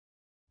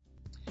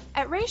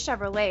At Ray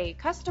Chevrolet,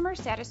 customer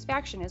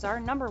satisfaction is our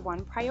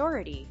 #1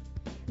 priority.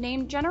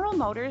 Named General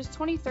Motors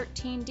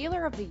 2013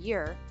 Dealer of the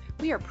Year,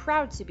 we are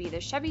proud to be the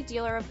Chevy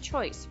dealer of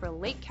choice for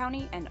Lake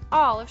County and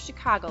all of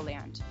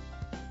Chicagoland.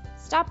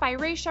 Stop by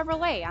Ray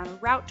Chevrolet on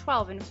Route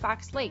 12 in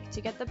Fox Lake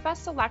to get the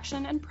best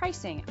selection and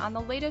pricing on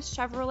the latest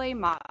Chevrolet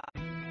model.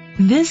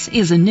 This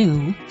is a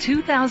new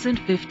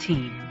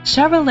 2015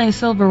 Chevrolet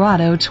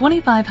Silverado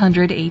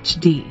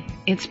 2500HD.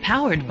 It's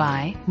powered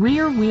by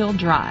rear-wheel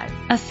drive,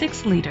 a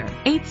 6-liter,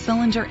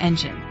 8-cylinder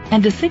engine,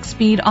 and a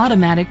 6-speed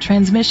automatic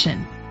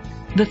transmission.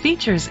 The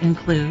features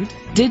include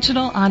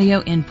digital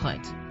audio input,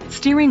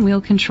 steering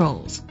wheel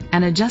controls,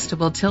 an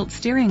adjustable tilt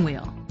steering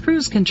wheel,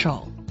 cruise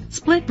control,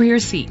 split rear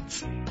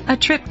seats, a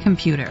trip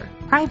computer,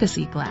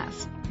 privacy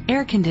glass,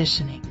 air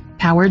conditioning,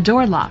 power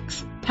door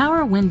locks,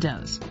 power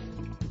windows.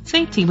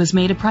 Safety was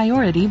made a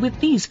priority with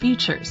these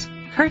features: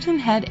 curtain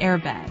head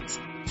airbags,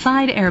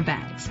 side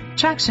airbags,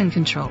 traction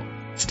control,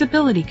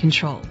 stability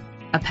control,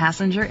 a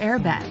passenger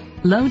airbag,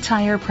 low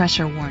tire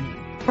pressure warning,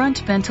 front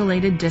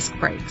ventilated disc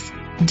brakes,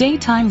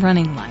 daytime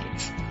running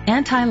lights,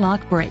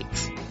 anti-lock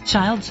brakes,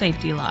 child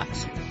safety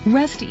locks.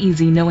 Rest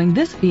easy knowing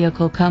this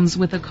vehicle comes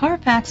with a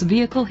Carfax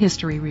Vehicle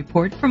History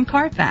Report from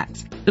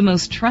Carfax, the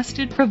most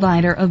trusted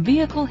provider of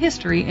vehicle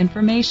history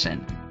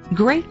information.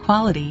 Great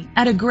quality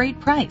at a great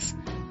price.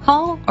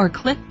 Call or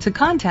click to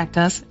contact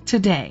us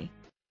today.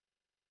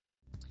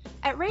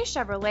 At Ray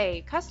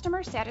Chevrolet,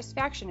 customer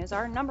satisfaction is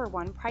our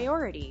 #1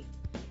 priority.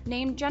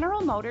 Named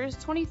General Motors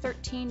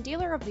 2013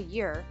 Dealer of the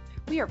Year,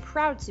 we are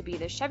proud to be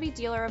the Chevy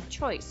dealer of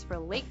choice for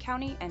Lake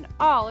County and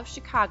all of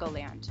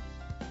Chicagoland.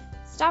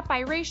 Stop by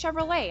Ray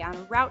Chevrolet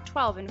on Route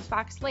 12 in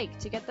Fox Lake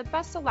to get the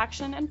best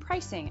selection and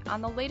pricing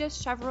on the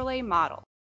latest Chevrolet model.